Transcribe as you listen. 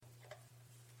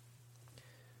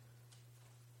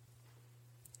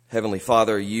Heavenly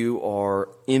Father, you are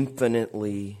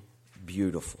infinitely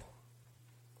beautiful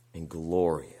and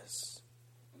glorious.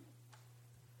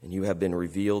 And you have been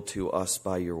revealed to us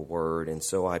by your word. And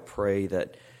so I pray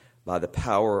that by the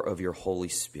power of your Holy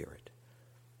Spirit,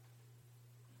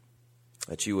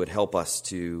 that you would help us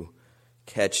to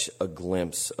catch a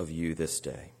glimpse of you this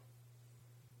day.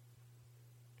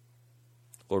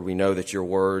 Lord, we know that your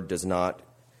word does not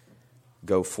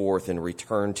go forth and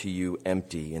return to you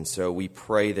empty. And so we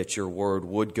pray that your word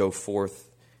would go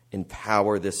forth in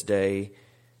power this day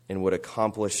and would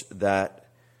accomplish that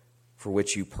for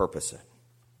which you purpose it.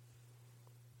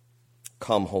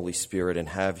 Come, Holy Spirit, and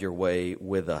have your way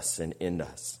with us and in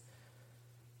us.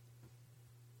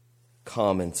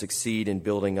 Come and succeed in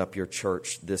building up your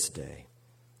church this day.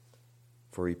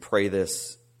 For we pray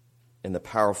this in the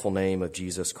powerful name of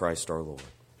Jesus Christ our Lord.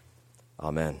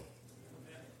 Amen.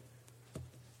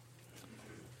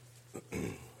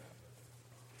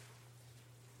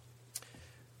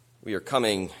 We are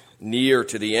coming near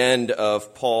to the end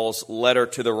of Paul's letter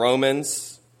to the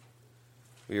Romans.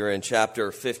 We are in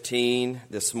chapter 15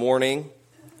 this morning.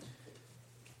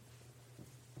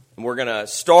 And we're going to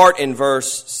start in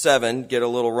verse 7, get a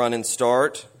little running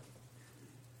start.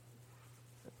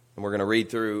 And we're going to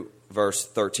read through verse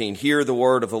 13. Hear the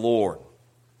word of the Lord.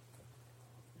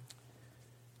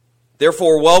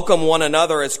 Therefore, welcome one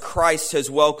another as Christ has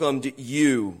welcomed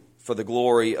you for the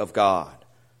glory of God.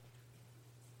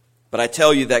 But I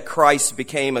tell you that Christ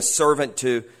became a servant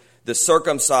to the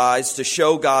circumcised to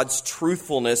show God's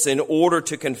truthfulness in order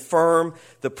to confirm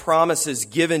the promises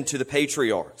given to the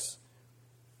patriarchs,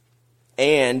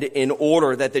 and in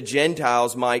order that the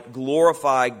Gentiles might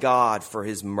glorify God for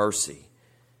his mercy.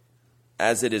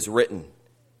 As it is written,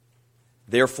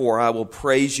 therefore I will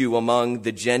praise you among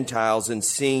the Gentiles and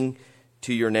sing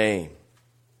to your name.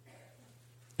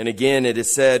 And again it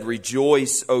is said,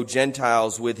 rejoice, O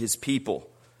Gentiles, with his people.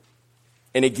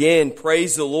 And again,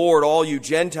 praise the Lord, all you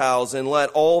Gentiles, and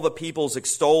let all the peoples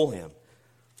extol him.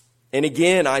 And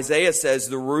again, Isaiah says,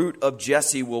 the root of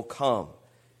Jesse will come,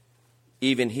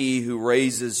 even he who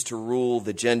raises to rule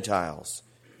the Gentiles.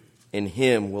 In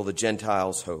him will the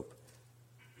Gentiles hope.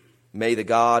 May the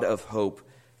God of hope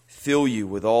fill you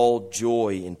with all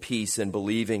joy and peace in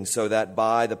believing, so that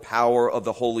by the power of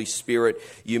the Holy Spirit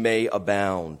you may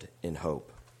abound in hope.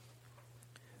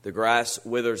 The grass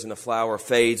withers and the flower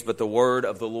fades, but the word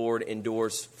of the Lord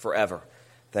endures forever.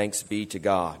 Thanks be to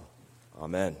God.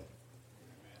 Amen.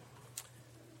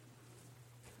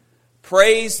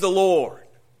 Praise the Lord.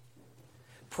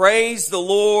 Praise the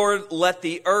Lord. Let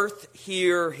the earth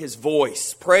hear his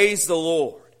voice. Praise the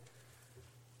Lord.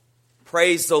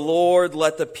 Praise the Lord.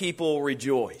 Let the people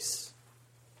rejoice.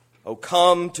 O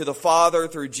come to the Father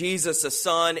through Jesus the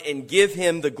Son and give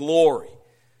him the glory.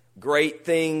 Great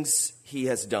things he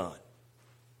has done.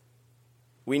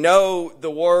 We know the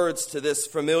words to this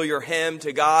familiar hymn,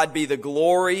 To God Be the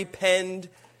Glory, penned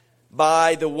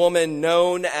by the woman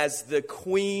known as the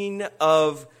Queen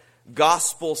of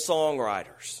Gospel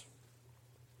Songwriters.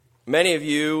 Many of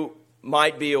you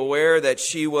might be aware that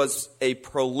she was a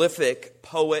prolific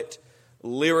poet,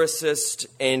 lyricist,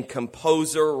 and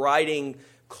composer, writing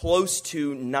close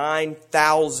to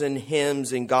 9,000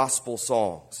 hymns and gospel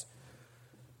songs.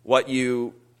 What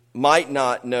you might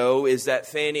not know is that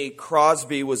Fanny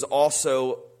Crosby was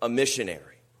also a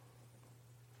missionary.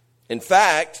 In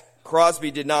fact,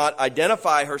 Crosby did not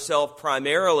identify herself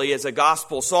primarily as a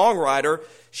gospel songwriter.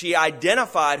 She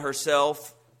identified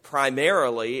herself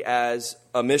primarily as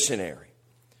a missionary,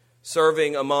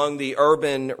 serving among the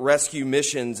urban rescue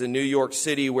missions in New York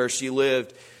City where she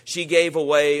lived. She gave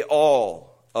away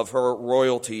all of her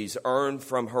royalties earned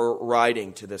from her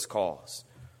writing to this cause.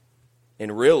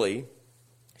 And really,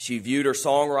 she viewed her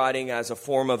songwriting as a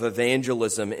form of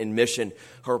evangelism and mission.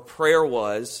 Her prayer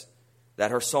was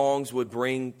that her songs would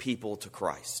bring people to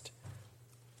Christ.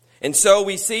 And so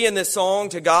we see in this song,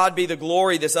 To God Be the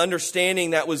Glory, this understanding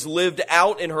that was lived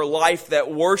out in her life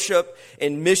that worship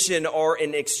and mission are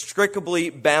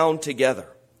inextricably bound together.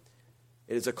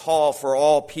 It is a call for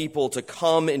all people to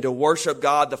come and to worship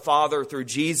God the Father through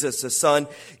Jesus the Son,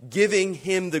 giving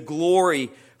him the glory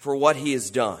for what he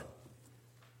has done.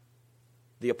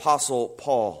 The Apostle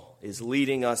Paul is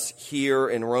leading us here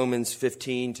in Romans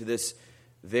 15 to this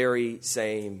very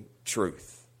same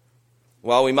truth.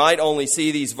 While we might only see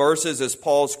these verses as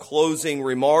Paul's closing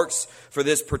remarks for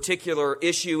this particular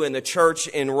issue in the church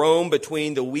in Rome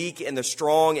between the weak and the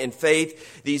strong in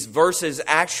faith, these verses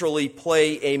actually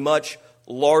play a much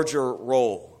larger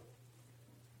role.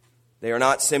 They are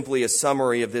not simply a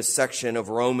summary of this section of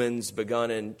Romans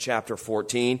begun in chapter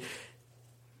 14.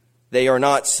 They are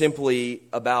not simply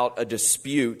about a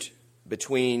dispute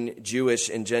between Jewish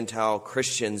and Gentile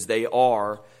Christians. They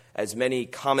are, as many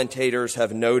commentators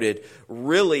have noted,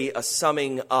 really a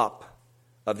summing up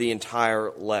of the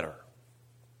entire letter.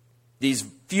 These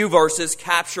few verses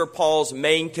capture Paul's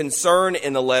main concern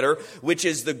in the letter, which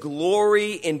is the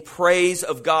glory and praise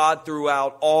of God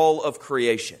throughout all of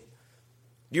creation.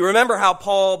 Do you remember how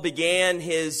Paul began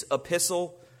his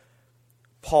epistle?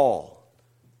 Paul,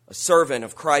 a servant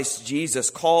of Christ Jesus,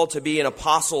 called to be an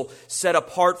apostle, set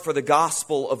apart for the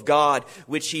gospel of God,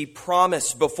 which he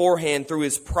promised beforehand through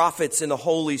his prophets in the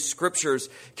Holy Scriptures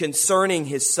concerning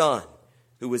his Son,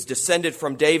 who was descended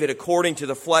from David according to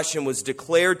the flesh and was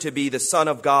declared to be the Son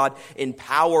of God in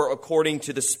power according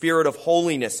to the Spirit of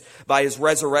holiness by his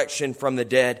resurrection from the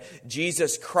dead,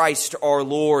 Jesus Christ our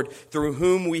Lord, through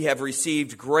whom we have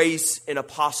received grace and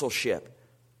apostleship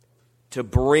to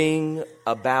bring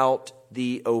about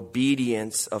the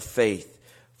obedience of faith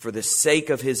for the sake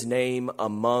of his name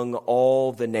among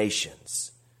all the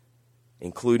nations,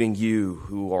 including you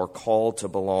who are called to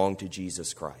belong to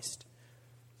Jesus Christ.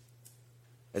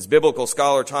 As biblical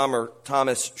scholar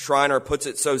Thomas Schreiner puts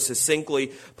it so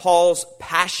succinctly, Paul's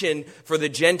passion for the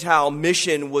Gentile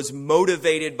mission was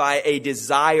motivated by a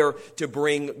desire to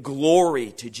bring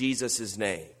glory to Jesus'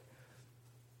 name.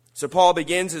 So Paul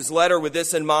begins his letter with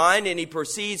this in mind, and he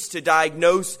proceeds to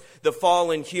diagnose the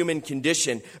fallen human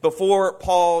condition. Before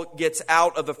Paul gets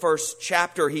out of the first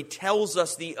chapter, he tells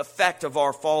us the effect of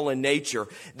our fallen nature,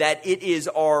 that it is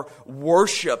our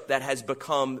worship that has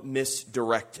become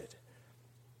misdirected.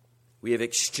 We have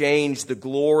exchanged the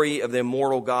glory of the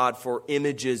immortal God for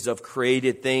images of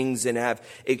created things and have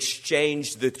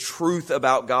exchanged the truth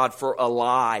about God for a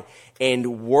lie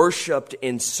and worshiped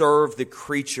and served the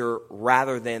creature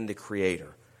rather than the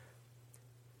Creator.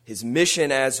 His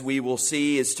mission, as we will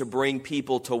see, is to bring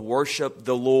people to worship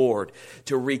the Lord,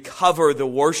 to recover the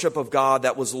worship of God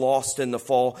that was lost in the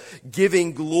fall,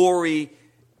 giving glory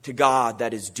to God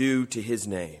that is due to His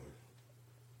name.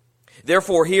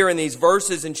 Therefore, here in these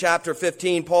verses in chapter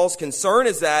 15, Paul's concern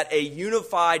is that a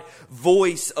unified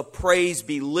voice of praise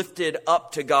be lifted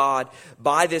up to God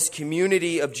by this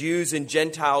community of Jews and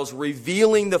Gentiles,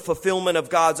 revealing the fulfillment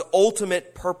of God's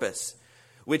ultimate purpose,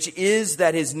 which is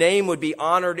that His name would be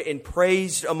honored and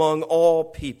praised among all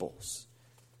peoples.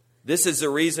 This is the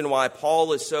reason why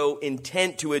Paul is so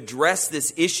intent to address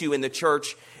this issue in the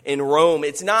church in Rome.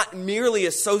 It's not merely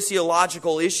a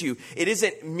sociological issue. It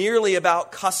isn't merely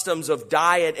about customs of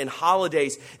diet and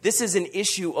holidays. This is an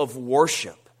issue of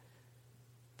worship.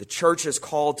 The church is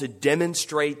called to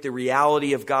demonstrate the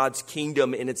reality of God's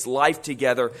kingdom in its life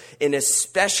together, and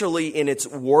especially in its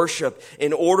worship,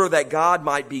 in order that God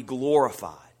might be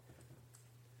glorified.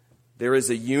 There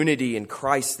is a unity in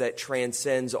Christ that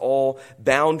transcends all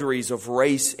boundaries of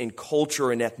race and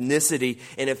culture and ethnicity.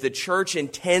 And if the church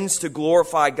intends to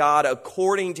glorify God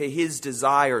according to His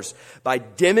desires by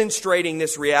demonstrating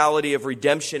this reality of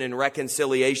redemption and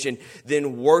reconciliation,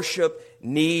 then worship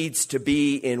needs to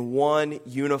be in one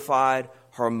unified,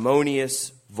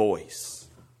 harmonious voice.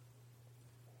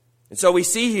 And so we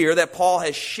see here that Paul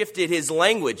has shifted his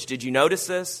language. Did you notice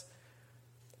this?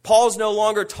 Paul's no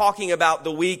longer talking about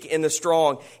the weak and the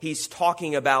strong. He's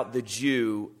talking about the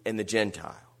Jew and the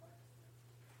Gentile.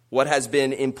 What has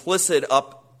been implicit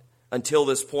up until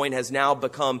this point has now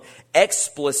become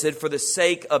explicit for the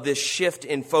sake of this shift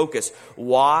in focus.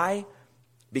 Why?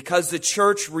 Because the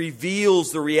church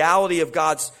reveals the reality of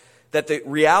God's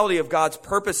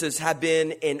purposes have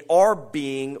been and are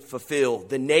being fulfilled.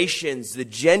 The nations, the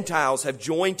Gentiles, have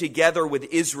joined together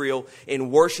with Israel in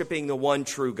worshiping the one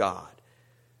true God.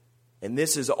 And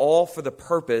this is all for the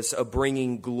purpose of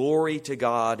bringing glory to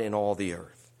God in all the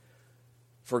earth.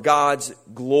 For God's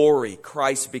glory,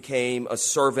 Christ became a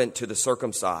servant to the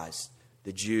circumcised,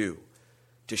 the Jew,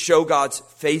 to show God's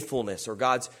faithfulness or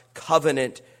God's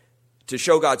covenant, to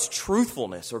show God's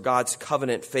truthfulness or God's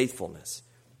covenant faithfulness.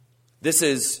 This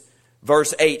is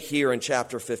verse 8 here in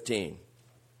chapter 15.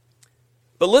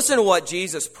 But listen to what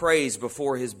Jesus prays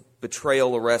before His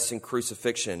betrayal, arrest, and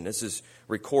crucifixion. This is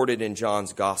recorded in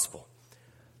John's Gospel.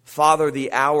 Father,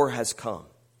 the hour has come.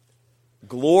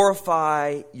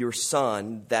 Glorify your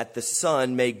Son, that the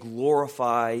Son may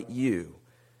glorify you,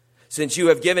 since you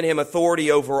have given Him authority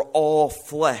over all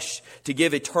flesh to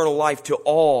give eternal life to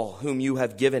all whom you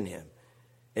have given Him.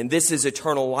 And this is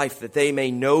eternal life, that they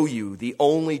may know you, the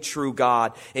only true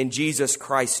God, and Jesus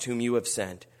Christ whom you have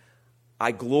sent.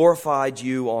 I glorified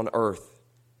you on earth,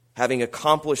 having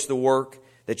accomplished the work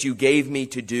that you gave me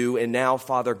to do, and now,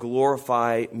 Father,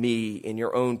 glorify me in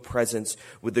your own presence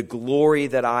with the glory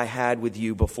that I had with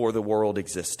you before the world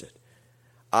existed.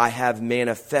 I have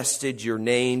manifested your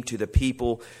name to the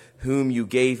people whom you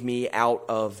gave me out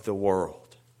of the world.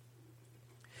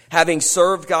 Having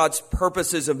served God's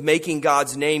purposes of making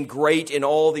God's name great in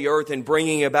all the earth and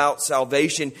bringing about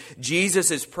salvation, Jesus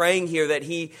is praying here that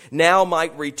he now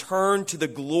might return to the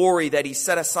glory that he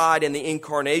set aside in the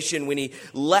incarnation when he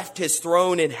left his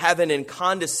throne in heaven and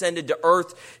condescended to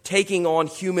earth, taking on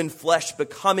human flesh,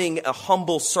 becoming a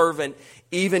humble servant,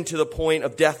 even to the point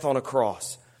of death on a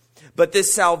cross. But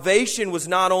this salvation was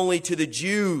not only to the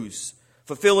Jews,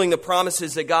 fulfilling the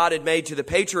promises that God had made to the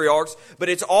patriarchs, but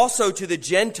it's also to the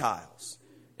Gentiles,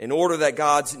 in order that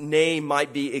God's name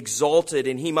might be exalted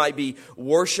and he might be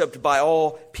worshiped by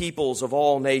all peoples of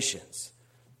all nations.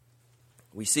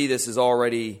 We see this is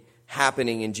already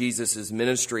happening in Jesus'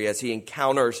 ministry as he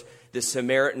encounters the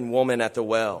Samaritan woman at the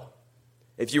well.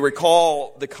 If you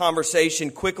recall, the conversation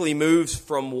quickly moves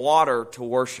from water to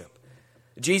worship.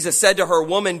 Jesus said to her,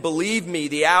 "Woman, believe me,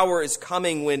 the hour is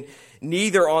coming when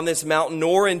neither on this mountain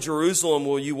nor in Jerusalem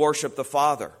will you worship the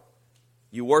Father.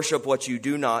 You worship what you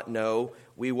do not know.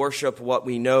 We worship what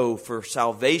we know, for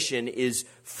salvation is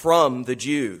from the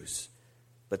Jews.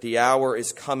 But the hour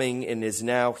is coming and is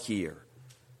now here,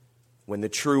 when the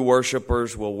true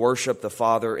worshipers will worship the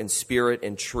Father in spirit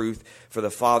and truth, for the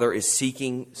Father is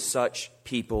seeking such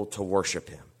people to worship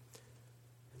him."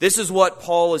 This is what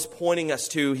Paul is pointing us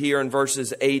to here in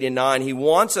verses 8 and 9. He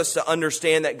wants us to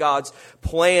understand that God's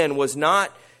plan was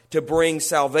not to bring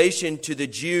salvation to the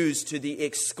Jews to the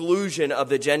exclusion of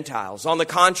the Gentiles. On the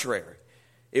contrary,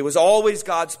 it was always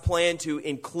God's plan to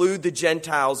include the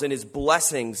Gentiles in his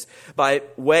blessings by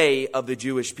way of the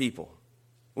Jewish people.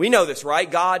 We know this,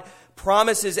 right? God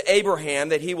promises Abraham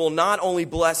that he will not only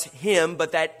bless him,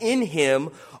 but that in him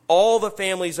all the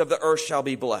families of the earth shall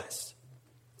be blessed.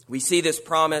 We see this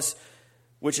promise,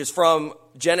 which is from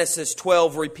Genesis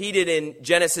 12, repeated in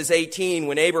Genesis 18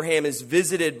 when Abraham is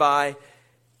visited by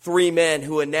three men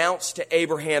who announce to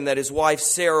Abraham that his wife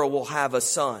Sarah will have a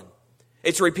son.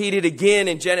 It's repeated again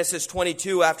in Genesis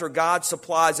 22 after God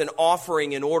supplies an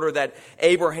offering in order that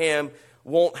Abraham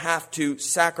won't have to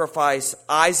sacrifice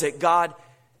Isaac. God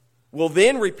will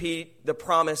then repeat the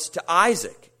promise to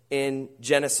Isaac in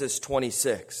Genesis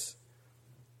 26.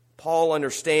 Paul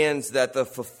understands that the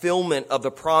fulfillment of the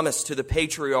promise to the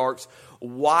patriarchs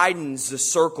widens the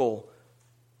circle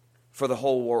for the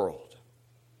whole world.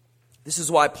 This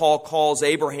is why Paul calls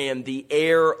Abraham the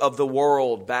heir of the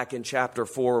world back in chapter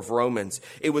 4 of Romans.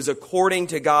 It was according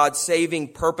to God's saving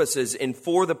purposes and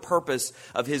for the purpose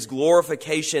of his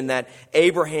glorification that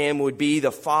Abraham would be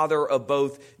the father of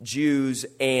both Jews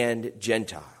and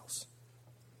Gentiles.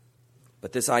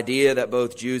 But this idea that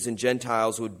both Jews and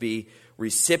Gentiles would be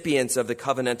recipients of the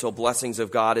covenantal blessings of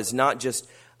God is not just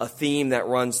a theme that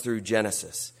runs through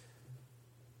Genesis.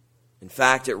 In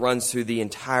fact, it runs through the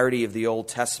entirety of the Old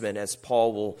Testament, as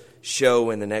Paul will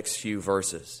show in the next few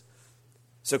verses.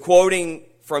 So quoting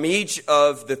from each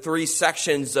of the three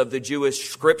sections of the Jewish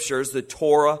scriptures, the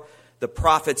Torah, the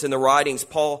prophets, and the writings,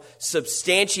 Paul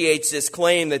substantiates this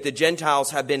claim that the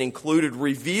Gentiles have been included,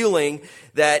 revealing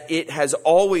that it has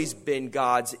always been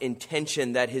God's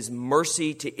intention that his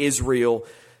mercy to Israel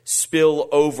spill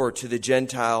over to the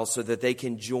Gentiles so that they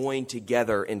can join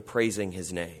together in praising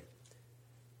his name.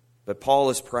 But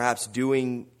Paul is perhaps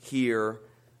doing here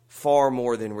far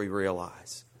more than we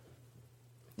realize.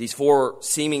 These four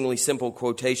seemingly simple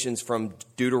quotations from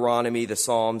Deuteronomy, the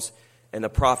Psalms, and the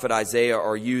prophet Isaiah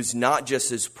are used not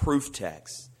just as proof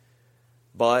texts,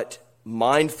 but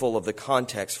mindful of the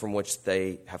context from which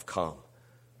they have come.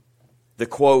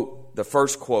 The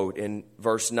first quote in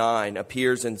verse 9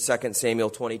 appears in 2 Samuel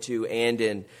 22 and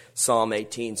in Psalm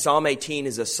 18. Psalm 18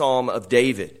 is a psalm of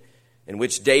David, in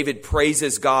which David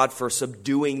praises God for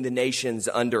subduing the nations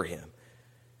under him.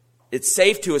 It's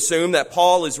safe to assume that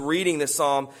Paul is reading the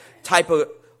psalm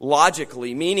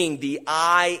typologically, meaning the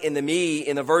I and the me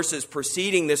in the verses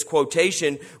preceding this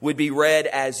quotation would be read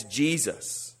as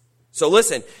Jesus. So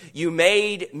listen, you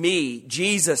made me,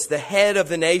 Jesus, the head of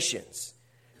the nations.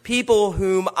 People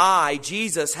whom I,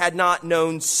 Jesus, had not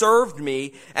known served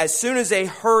me. As soon as they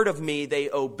heard of me, they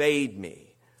obeyed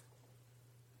me.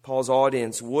 Paul's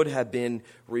audience would have been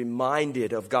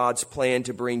reminded of God's plan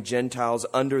to bring Gentiles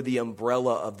under the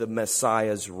umbrella of the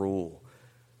Messiah's rule.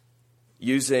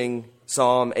 Using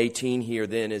Psalm 18 here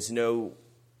then is no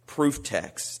proof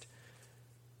text.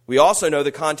 We also know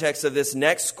the context of this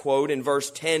next quote in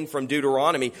verse 10 from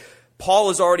Deuteronomy. Paul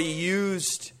has already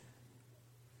used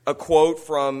a quote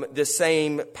from the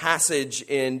same passage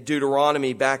in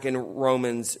Deuteronomy back in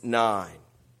Romans 9,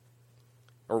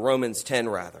 or Romans 10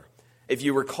 rather. If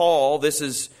you recall, this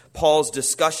is Paul's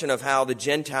discussion of how the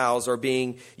Gentiles are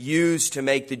being used to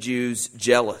make the Jews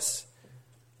jealous.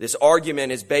 This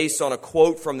argument is based on a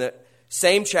quote from the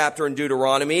same chapter in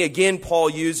Deuteronomy. Again, Paul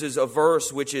uses a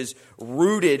verse which is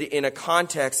rooted in a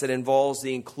context that involves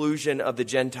the inclusion of the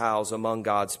Gentiles among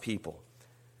God's people.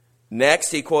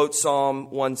 Next, he quotes Psalm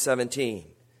 117.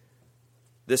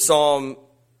 This psalm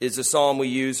is the psalm we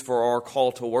use for our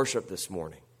call to worship this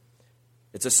morning.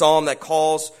 It's a psalm that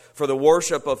calls for the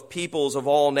worship of peoples of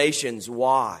all nations.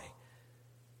 Why?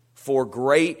 For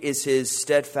great is his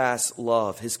steadfast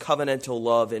love, his covenantal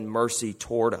love and mercy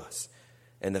toward us,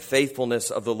 and the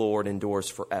faithfulness of the Lord endures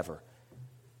forever.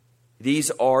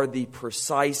 These are the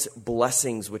precise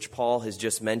blessings which Paul has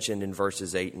just mentioned in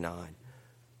verses 8 and 9.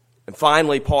 And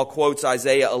finally, Paul quotes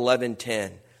Isaiah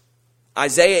 11:10.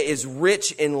 Isaiah is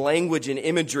rich in language and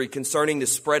imagery concerning the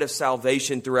spread of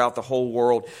salvation throughout the whole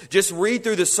world. Just read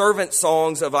through the servant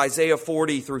songs of Isaiah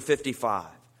 40 through 55.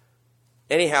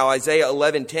 Anyhow, Isaiah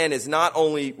 11:10 is not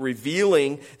only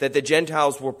revealing that the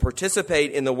Gentiles will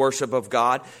participate in the worship of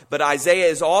God, but Isaiah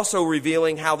is also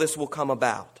revealing how this will come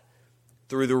about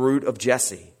through the root of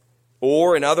Jesse,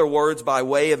 or in other words, by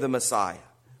way of the Messiah.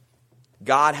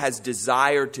 God has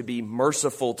desired to be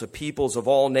merciful to peoples of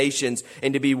all nations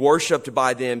and to be worshiped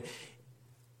by them.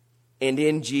 And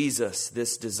in Jesus,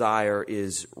 this desire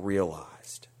is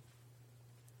realized.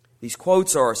 These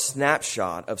quotes are a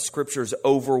snapshot of Scripture's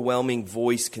overwhelming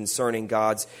voice concerning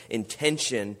God's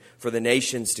intention for the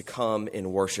nations to come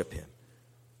and worship Him.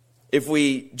 If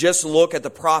we just look at the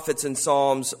prophets and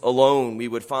Psalms alone, we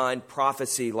would find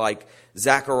prophecy like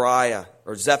Zechariah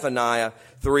or Zephaniah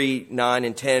 3, 9,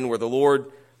 and 10, where the Lord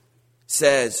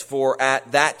says, "For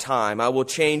at that time I will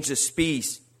change the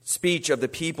speech of the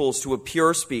peoples to a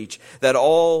pure speech, that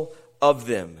all of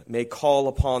them may call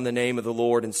upon the name of the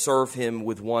Lord and serve Him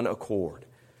with one accord.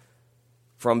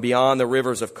 From beyond the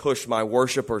rivers of Cush, my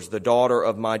worshipers, the daughter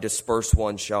of my dispersed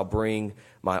ones, shall bring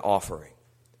my offering."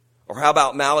 Or how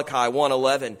about Malachi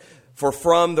 1:11? "For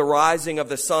from the rising of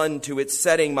the sun to its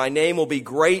setting, my name will be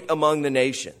great among the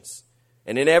nations.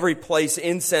 And in every place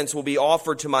incense will be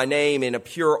offered to my name in a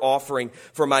pure offering.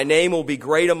 For my name will be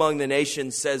great among the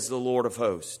nations, says the Lord of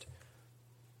hosts."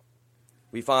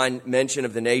 We find mention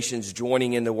of the nations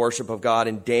joining in the worship of God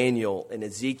in Daniel and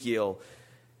Ezekiel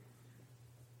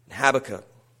and Habakkuk.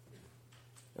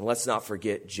 And let's not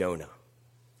forget Jonah.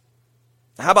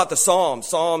 How about the Psalm?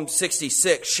 Psalm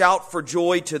 66. "Shout for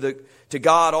joy to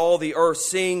God, all the earth.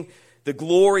 Sing the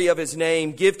glory of His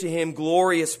name. Give to Him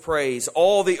glorious praise.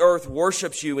 All the earth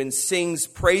worships you and sings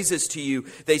praises to you.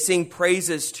 They sing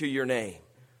praises to your name."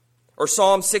 Or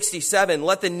Psalm 67.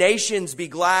 "Let the nations be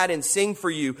glad and sing for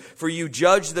you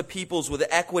judge the peoples with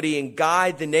equity and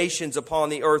guide the nations upon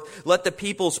the earth. Let the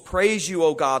peoples praise you,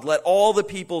 O God. Let all the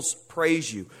peoples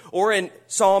praise you." Or in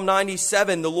Psalm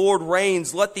 97, "The Lord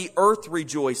reigns. Let the earth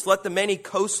rejoice. Let the many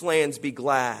coastlands be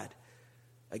glad."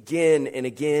 Again and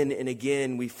again and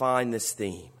again we find this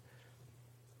theme.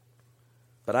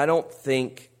 But I don't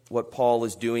think what Paul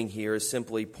is doing here is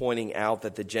simply pointing out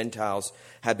that the Gentiles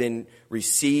have been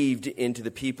received into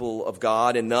the people of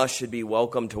God and thus should be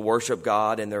welcome to worship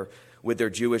God and with their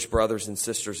Jewish brothers and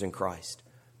sisters in Christ.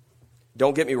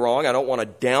 Don't get me wrong, I don't want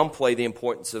to downplay the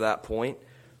importance of that point.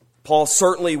 Paul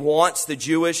certainly wants the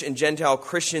Jewish and Gentile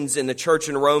Christians in the church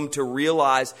in Rome to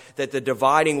realize that the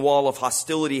dividing wall of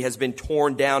hostility has been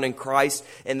torn down in Christ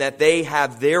and that they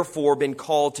have therefore been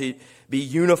called to be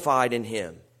unified in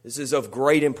Him. This is of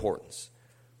great importance.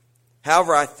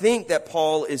 However, I think that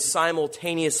Paul is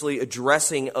simultaneously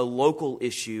addressing a local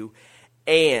issue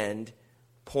and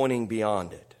pointing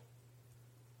beyond it.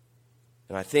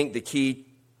 And I think the key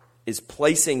is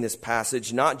placing this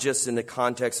passage not just in the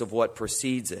context of what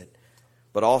precedes it,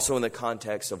 but also in the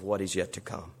context of what is yet to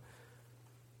come.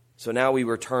 So now we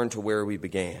return to where we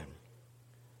began.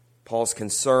 Paul's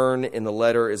concern in the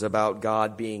letter is about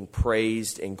God being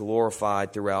praised and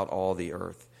glorified throughout all the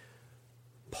earth.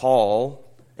 Paul,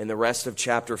 in the rest of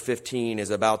chapter 15, is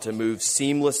about to move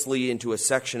seamlessly into a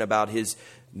section about his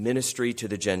ministry to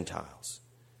the Gentiles.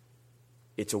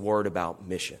 It's a word about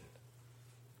mission.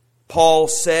 Paul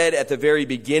said at the very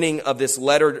beginning of this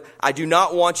letter, "I do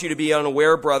not want you to be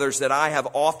unaware, brothers, that I have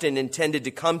often intended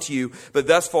to come to you, but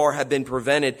thus far have been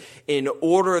prevented, in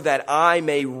order that I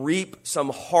may reap some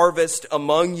harvest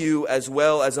among you as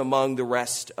well as among the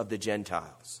rest of the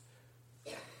Gentiles."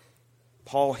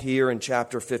 Paul here in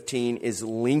chapter 15 is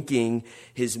linking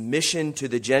his mission to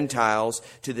the Gentiles,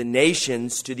 to the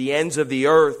nations, to the ends of the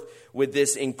earth, with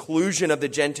this inclusion of the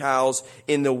Gentiles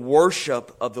in the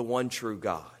worship of the one true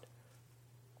God.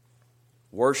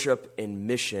 Worship and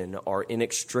mission are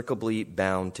inextricably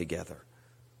bound together.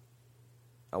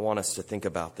 I want us to think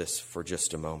about this for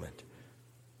just a moment.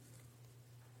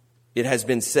 It has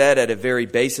been said at a very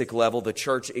basic level, the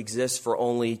church exists for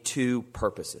only two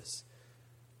purposes: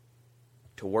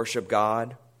 to worship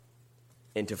God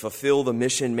and to fulfill the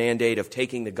mission mandate of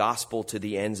taking the gospel to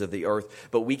the ends of the earth.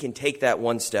 But we can take that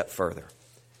one step further.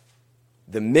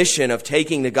 The mission of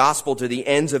taking the gospel to the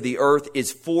ends of the earth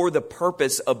is for the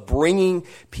purpose of bringing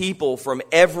people from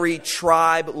every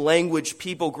tribe, language,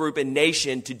 people group, and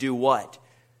nation to do what?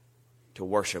 To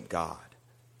worship God.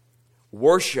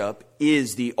 Worship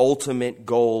is the ultimate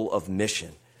goal of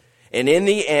mission. And in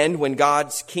the end, when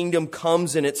God's kingdom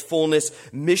comes in its fullness,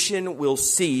 mission will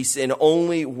cease and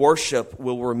only worship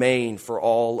will remain for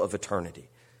all of eternity.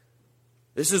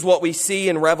 This is what we see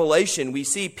in Revelation. We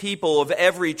see people of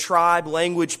every tribe,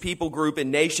 language, people group, and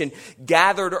nation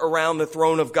gathered around the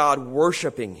throne of God,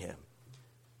 worshiping Him.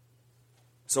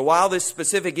 So while this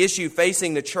specific issue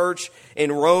facing the church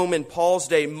in Rome in Paul's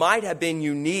day might have been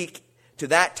unique to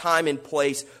that time and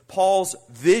place, Paul's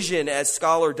vision, as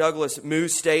scholar Douglas Moo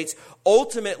states,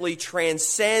 ultimately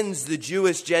transcends the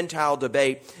Jewish-Gentile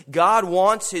debate. God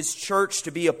wants His church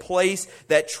to be a place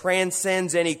that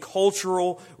transcends any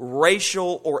cultural,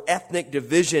 racial, or ethnic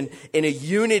division in a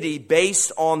unity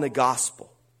based on the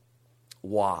gospel.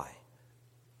 Why?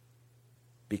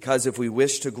 Because if we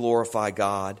wish to glorify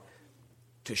God,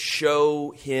 to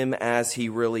show Him as He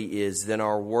really is, then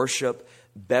our worship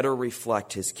better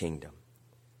reflect His kingdom.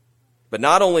 But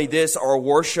not only this, our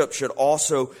worship should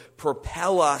also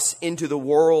propel us into the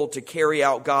world to carry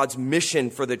out God's mission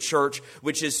for the church,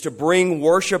 which is to bring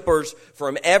worshipers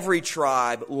from every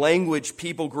tribe, language,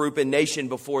 people group, and nation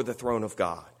before the throne of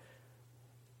God.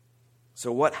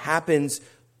 So what happens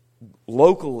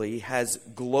locally has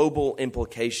global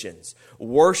implications.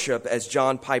 Worship, as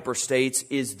John Piper states,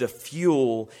 is the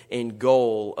fuel and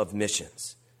goal of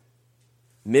missions.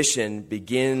 Mission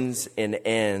begins and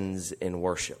ends in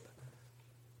worship.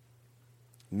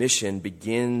 Mission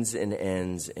begins and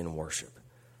ends in worship.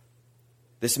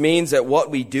 This means that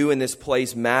what we do in this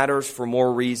place matters for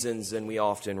more reasons than we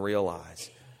often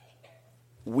realize.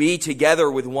 We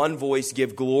together with one voice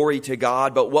give glory to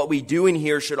God, but what we do in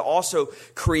here should also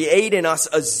create in us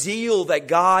a zeal that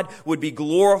God would be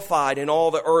glorified in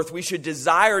all the earth. We should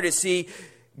desire to see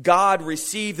God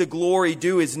receive the glory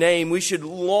due His name. We should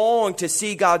long to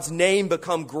see God's name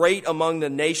become great among the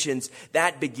nations.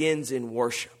 That begins in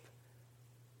worship.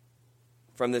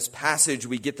 From this passage,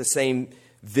 we get the same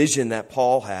vision that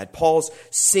Paul had. Paul's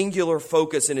singular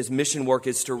focus in his mission work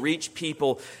is to reach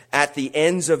people at the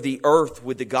ends of the earth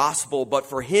with the gospel. But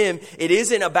for him, it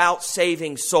isn't about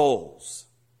saving souls.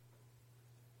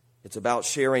 It's about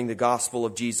sharing the gospel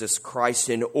of Jesus Christ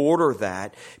in order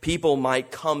that people might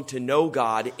come to know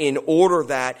God, in order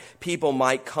that people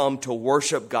might come to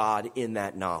worship God in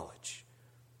that knowledge.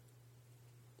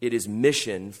 It is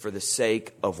mission for the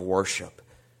sake of worship.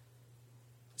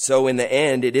 So in the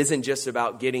end, it isn't just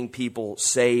about getting people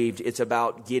saved. It's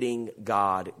about getting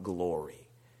God glory.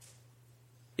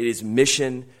 It is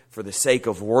mission for the sake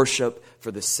of worship, for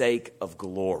the sake of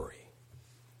glory.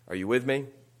 Are you with me?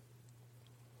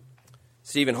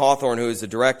 Stephen Hawthorne, who is the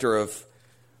director of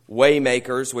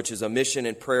Waymakers, which is a mission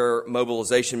and prayer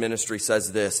mobilization ministry,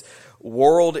 says this: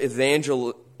 world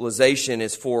evangelization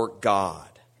is for God.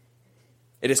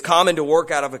 It is common to work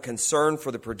out of a concern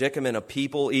for the predicament of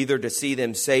people, either to see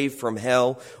them saved from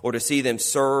hell or to see them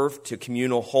served to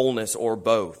communal wholeness, or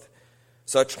both.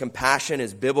 Such compassion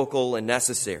is biblical and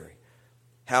necessary.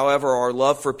 However, our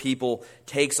love for people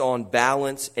takes on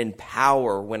balance and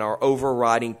power when our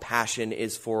overriding passion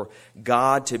is for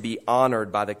God to be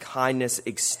honored by the kindness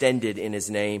extended in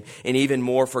His name, and even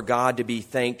more for God to be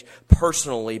thanked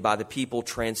personally by the people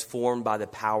transformed by the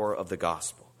power of the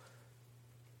gospel.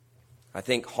 I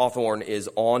think Hawthorne is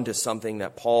on to something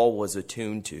that Paul was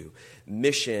attuned to.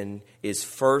 Mission is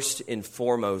first and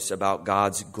foremost about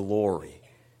God's glory.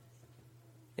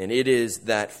 And it is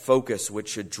that focus which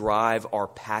should drive our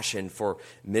passion for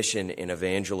mission and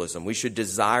evangelism. We should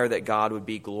desire that God would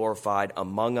be glorified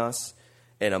among us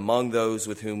and among those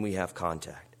with whom we have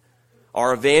contact.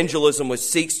 Our evangelism, which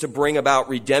seeks to bring about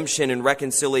redemption and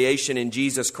reconciliation in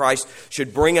Jesus Christ,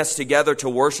 should bring us together to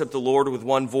worship the Lord with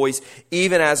one voice,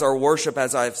 even as our worship,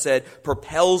 as I have said,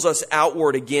 propels us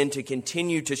outward again to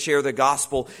continue to share the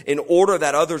gospel in order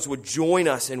that others would join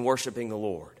us in worshiping the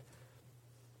Lord.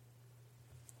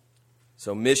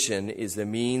 So mission is the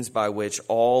means by which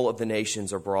all of the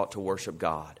nations are brought to worship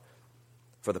God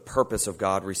for the purpose of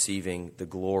God receiving the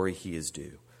glory He is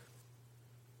due.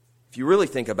 If you really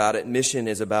think about it, mission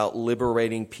is about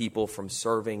liberating people from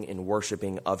serving and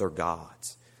worshiping other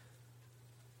gods,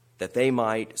 that they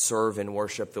might serve and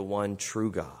worship the one true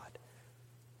God.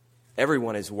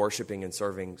 Everyone is worshiping and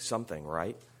serving something,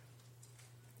 right?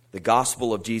 The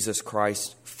gospel of Jesus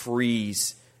Christ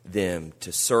frees them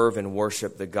to serve and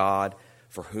worship the God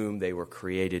for whom they were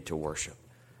created to worship.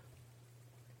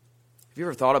 Have you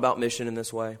ever thought about mission in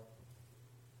this way?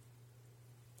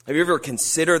 Have you ever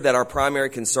considered that our primary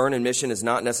concern in mission is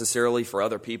not necessarily for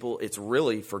other people? It's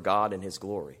really for God and His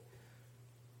glory.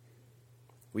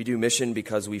 We do mission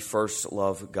because we first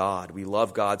love God. We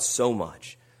love God so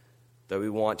much that we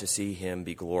want to see Him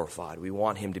be glorified. We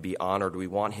want Him to be honored. We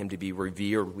want Him to be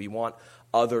revered. We want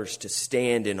others to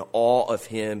stand in awe of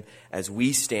Him as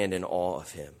we stand in awe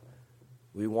of Him.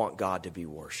 We want God to be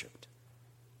worshiped.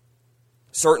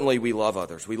 Certainly we love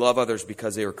others. We love others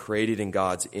because they are created in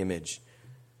God's image.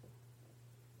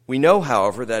 We know,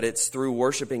 however, that it's through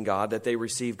worshiping God that they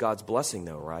receive God's blessing,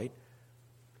 though, right?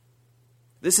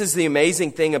 This is the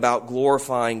amazing thing about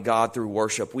glorifying God through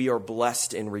worship. We are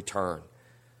blessed in return.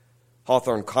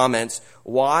 Hawthorne comments,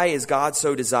 why is God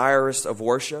so desirous of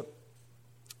worship?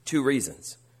 2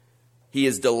 reasons. He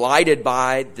is delighted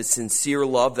by the sincere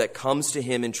love that comes to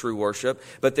Him in true worship,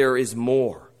 but there is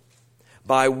more.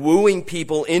 By wooing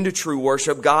people into true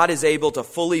worship, God is able to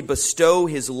fully bestow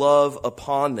His love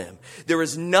upon them. There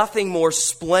is nothing more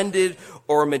splendid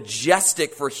or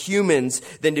majestic for humans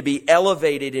than to be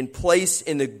elevated and placed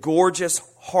in the gorgeous,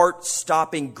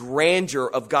 heart-stopping grandeur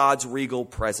of God's regal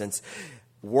presence.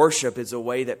 Worship is a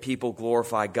way that people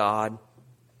glorify God.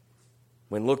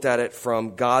 When looked at it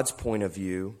from God's point of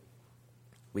view,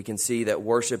 we can see that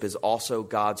worship is also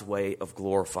God's way of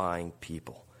glorifying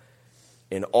people,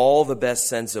 in all the best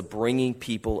sense of bringing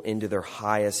people into their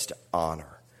highest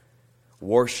honor.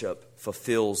 Worship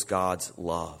fulfills God's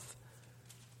love.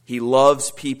 He loves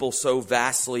people so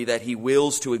vastly that He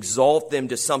wills to exalt them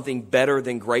to something better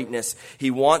than greatness.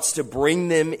 He wants to bring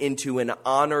them into an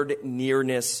honored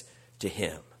nearness to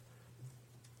Him.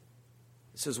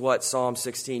 This is what Psalm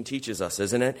 16 teaches us,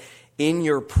 isn't it? In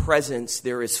your presence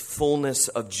there is fullness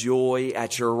of joy.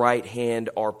 At your right hand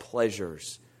are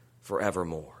pleasures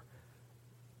forevermore.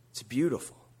 It's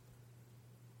beautiful.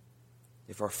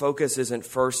 If our focus isn't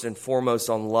first and foremost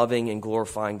on loving and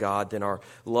glorifying God, then our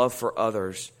love for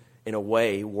others, in a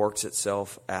way, works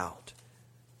itself out.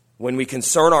 When we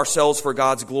concern ourselves for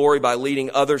God's glory by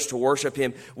leading others to worship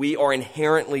Him, we are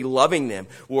inherently loving them.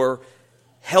 We're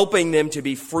helping them to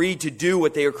be free to do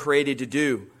what they are created to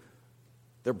do.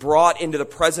 They're brought into the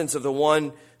presence of the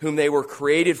one whom they were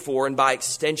created for, and by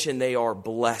extension, they are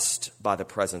blessed by the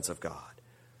presence of God.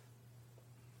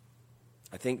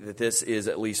 I think that this is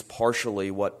at least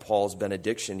partially what Paul's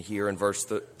benediction here in verse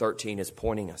 13 is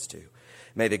pointing us to.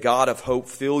 May the God of hope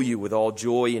fill you with all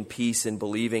joy and peace in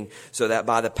believing, so that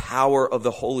by the power of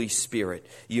the Holy Spirit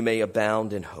you may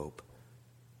abound in hope.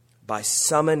 By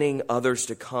summoning others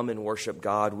to come and worship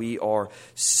God, we are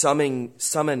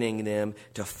summoning them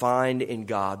to find in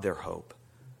God their hope.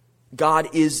 God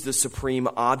is the supreme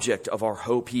object of our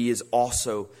hope. He is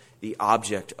also the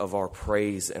object of our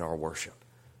praise and our worship.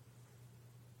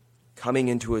 Coming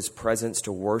into His presence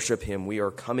to worship Him, we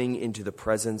are coming into the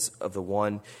presence of the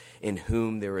one in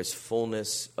whom there is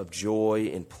fullness of joy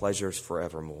and pleasures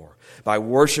forevermore. By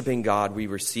worshiping God, we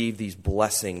receive these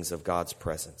blessings of God's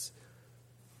presence.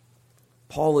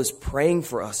 Paul is praying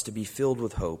for us to be filled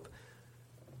with hope,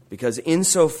 because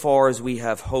insofar as we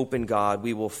have hope in God,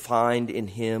 we will find in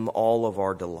Him all of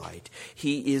our delight.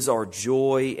 He is our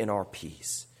joy and our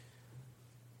peace.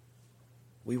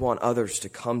 We want others to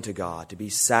come to God, to be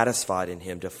satisfied in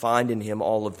Him, to find in Him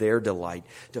all of their delight,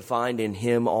 to find in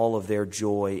Him all of their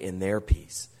joy and their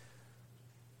peace.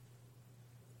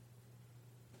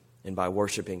 And by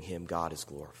worshiping Him, God is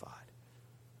glorified.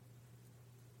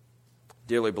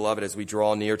 Dearly beloved, as we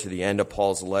draw near to the end of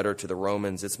Paul's letter to the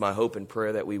Romans, it's my hope and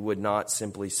prayer that we would not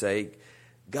simply say,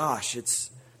 gosh, it's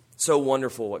so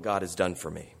wonderful what God has done for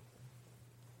me.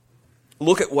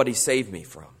 Look at what He saved me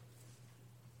from.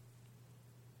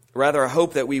 Rather, I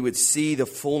hope that we would see the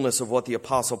fullness of what the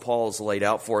Apostle Paul has laid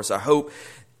out for us. I hope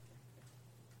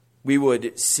we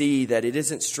would see that it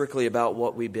isn't strictly about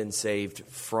what we've been saved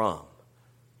from.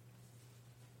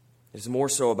 It's more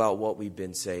so about what we've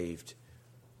been saved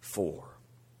for.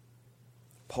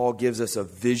 Paul gives us a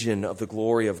vision of the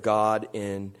glory of God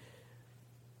in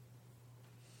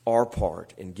our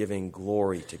part in giving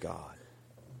glory to God.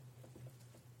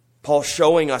 Paul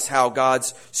showing us how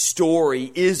God's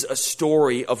story is a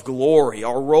story of glory.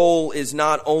 Our role is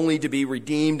not only to be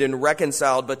redeemed and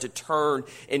reconciled, but to turn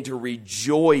and to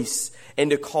rejoice and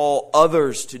to call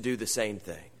others to do the same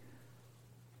thing.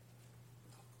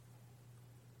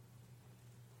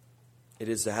 It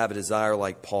is to have a desire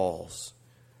like Paul's,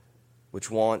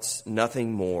 which wants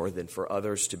nothing more than for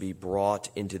others to be brought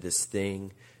into this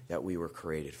thing that we were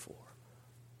created for.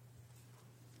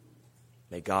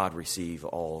 May God receive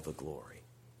all the glory.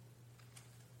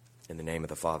 In the name of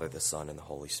the Father, the Son, and the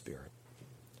Holy Spirit.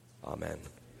 Amen.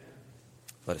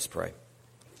 Let us pray.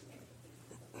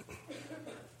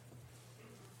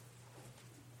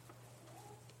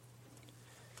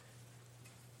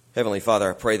 Heavenly Father,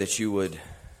 I pray that you would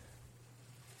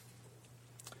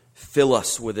fill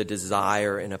us with a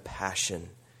desire and a passion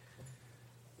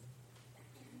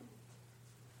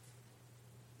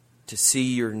to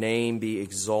see your name be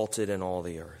exalted in all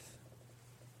the earth.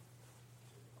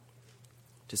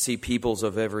 To see peoples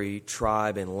of every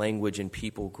tribe and language and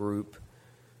people group,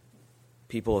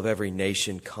 people of every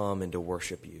nation come and to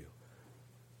worship you.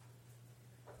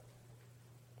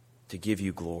 To give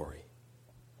you glory.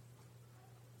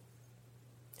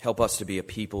 Help us to be a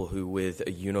people who with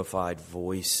a unified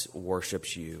voice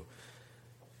worships you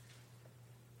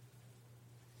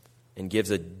and gives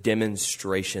a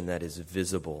demonstration that is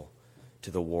visible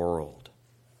to the world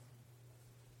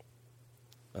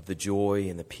of the joy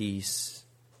and the peace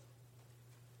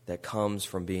that comes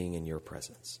from being in your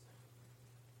presence.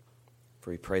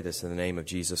 For we pray this in the name of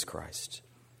Jesus Christ.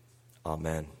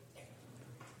 Amen.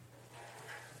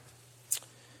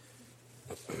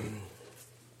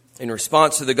 In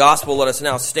response to the gospel, let us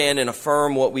now stand and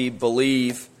affirm what we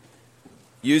believe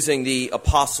using the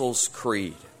Apostles'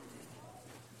 Creed.